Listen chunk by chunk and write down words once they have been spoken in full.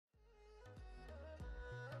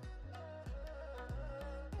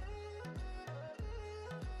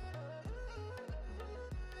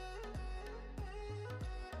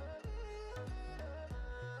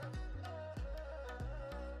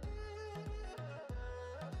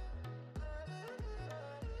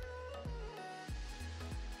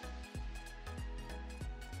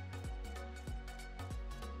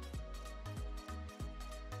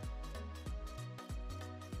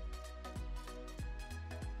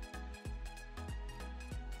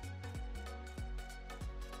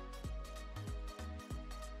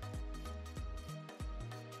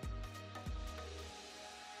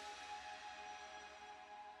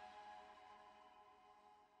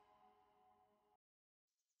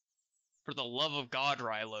For the love of God,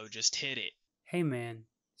 Rylo, just hit it. Hey man,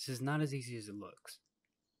 this is not as easy as it looks.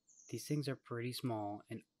 These things are pretty small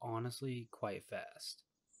and honestly quite fast.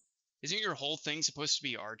 Isn't your whole thing supposed to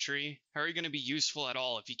be archery? How are you going to be useful at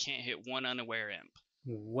all if you can't hit one unaware imp?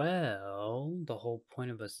 Well, the whole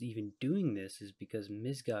point of us even doing this is because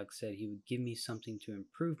Mizgog said he would give me something to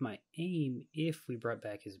improve my aim if we brought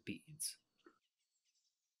back his beads.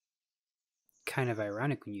 Kind of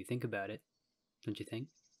ironic when you think about it, don't you think?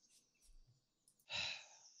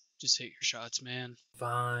 Just hit your shots, man.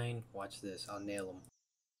 Fine, watch this, I'll nail him.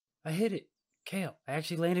 I hit it! Kail, I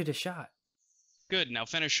actually landed a shot. Good, now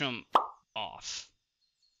finish him off.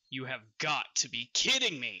 You have got to be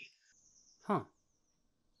kidding me! Huh.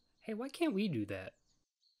 Hey, why can't we do that?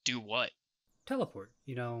 Do what? Teleport,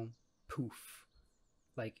 poof.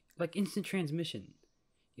 Like instant transmission.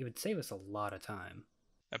 It would save us a lot of time.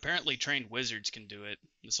 Apparently trained wizards can do it.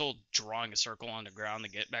 This whole drawing a circle on the ground to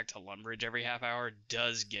get back to Lumbridge every half hour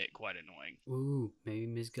does get quite annoying. Ooh, maybe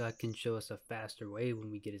Mizgog can show us a faster way when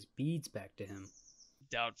we get his beads back to him.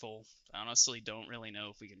 Doubtful. I honestly don't really know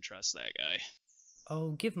if we can trust that guy.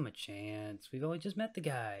 Oh, give him a chance. We've only just met the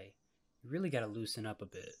guy. You really gotta loosen up a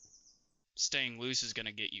bit. Staying loose is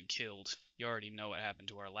gonna get you killed. You already know what happened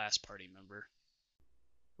to our last party member.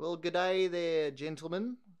 Well, g'day there,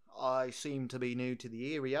 gentlemen. I seem to be new to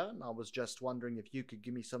the area, and I was just wondering if you could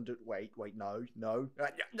give me some... Wait, no.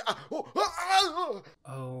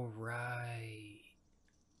 Oh, right.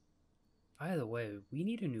 By the way, we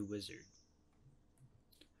need a new wizard.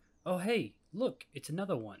 Oh, hey, look, it's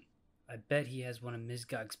another one. I bet he has one of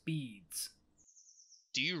Mizgog's beads.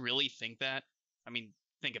 Do you really think that? I mean,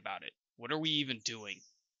 think about it. What are we even doing?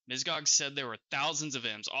 Mizgog said there were thousands of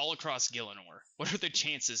imps all across Gielinor. What are the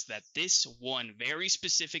chances that this one very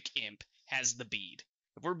specific imp has the bead?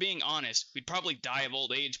 If we're being honest, we'd probably die of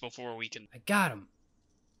old age before we can... I got him.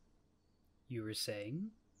 You were saying?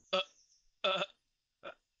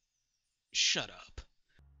 Shut up.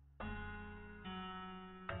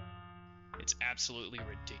 It's absolutely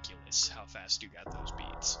ridiculous how fast you got those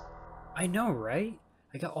beads. I know, right?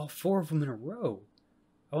 I got all 4 of them in a row.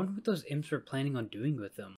 I wonder what those imps were planning on doing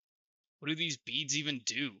with them. What do these beads even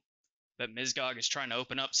do? Bet Mizgog is trying to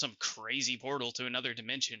open up some crazy portal to another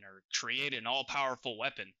dimension or create an all-powerful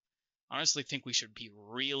weapon. Honestly think we should be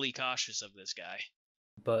really cautious of this guy.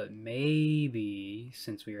 But maybe,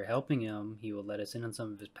 since we are helping him, he will let us in on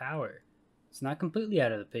some of his power. It's not completely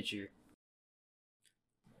out of the picture.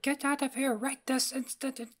 Get out of here right this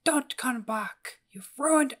instant and don't come back! You've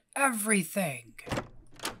ruined everything!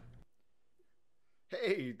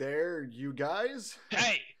 Hey there, you guys.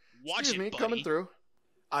 Hey! Watch Excuse me, it, buddy. coming through.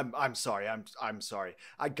 I'm sorry. I'm sorry.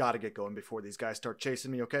 I gotta get going before these guys start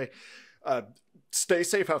chasing me. Okay. Stay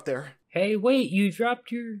safe out there. Hey, wait! You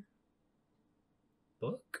dropped your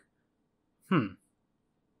book?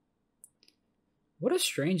 What a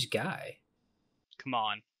strange guy. Come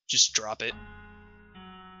on, just drop it.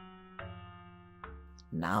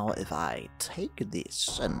 Now if I take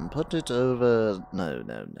this and put it over... No,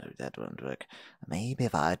 that won't work. Maybe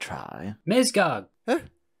if I try... Mizgog! Oh,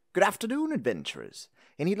 good afternoon, adventurers.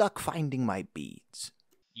 Any luck finding my beads?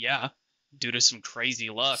 Yeah, due to some crazy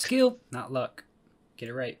luck. Skill, not luck. Get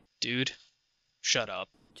it right. Dude, shut up.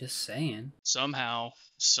 Just saying. Somehow,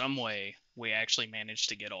 some way, we actually managed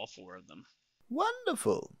to get all 4 of them.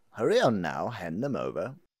 Wonderful. Hurry on now, hand them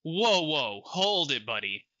over. Whoa, hold it,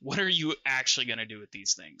 buddy. What are you actually gonna do with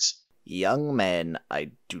these things? Young man,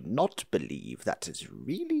 I do not believe that is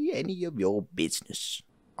really any of your business.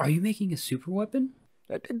 Are you making a super weapon?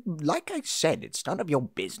 Like I said, it's none of your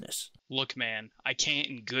business. Look, man, I can't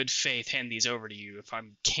in good faith hand these over to you if I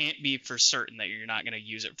can't be for certain that you're not gonna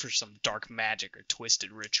use it for some dark magic or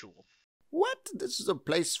twisted ritual. What? This is a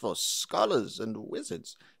place for scholars and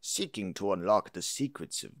wizards seeking to unlock the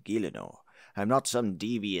secrets of Gielinor. I'm not some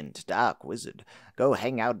deviant dark wizard. Go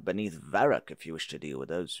hang out beneath Varrock if you wish to deal with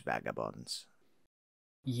those vagabonds.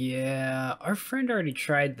 Yeah, our friend already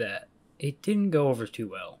tried that. It didn't go over too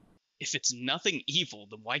well. If it's nothing evil,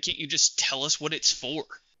 then why can't you just tell us what it's for?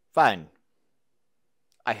 Fine.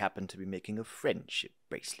 I happen to be making a friendship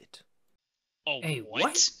bracelet. Oh, Hey,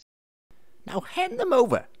 what? Now hand them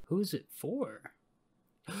over. Who's it for?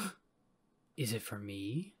 Is it for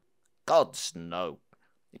me? Gods, no.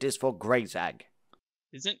 It is for Greyzag.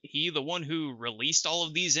 Isn't he the one who released all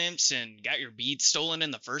of these imps and got your beads stolen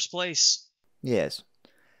in the first place? Yes,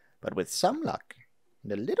 but with some luck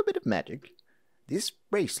and a little bit of magic, this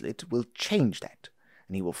bracelet will change that,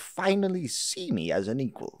 and he will finally see me as an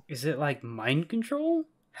equal. Is it like mind control?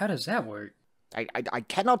 How does that work? I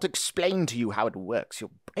cannot explain to you how it works.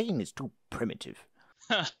 Your brain is too primitive.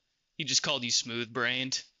 Huh, he just called you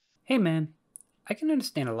smooth-brained. Hey man, I can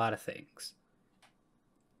understand a lot of things.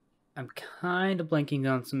 I'm kind of blanking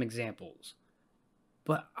on some examples,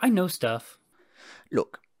 but I know stuff.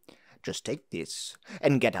 Look, just take this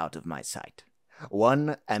and get out of my sight.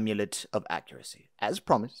 1 amulet of accuracy, as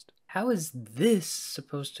promised. How is this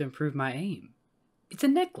supposed to improve my aim? It's a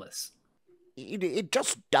necklace. It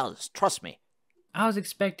just does, trust me. I was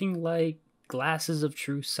expecting, like, glasses of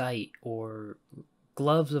true sight or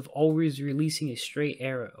gloves of always releasing a straight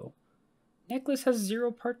arrow. Necklace has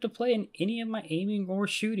 0 part to play in any of my aiming or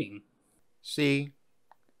shooting. See?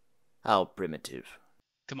 How primitive.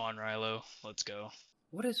 Come on, Rylo, let's go.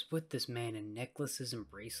 What is with this man and necklaces and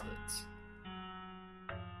bracelets?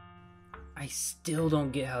 I still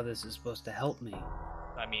don't get how this is supposed to help me.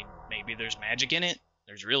 I mean, maybe there's magic in it.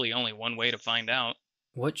 There's really only one way to find out.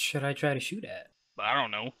 What should I try to shoot at? But I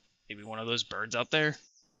don't know. Maybe one of those birds out there?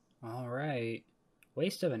 Alright.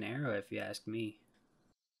 Waste of an arrow if you ask me.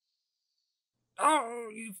 Oh,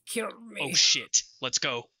 you've killed me. Oh shit, let's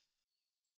go.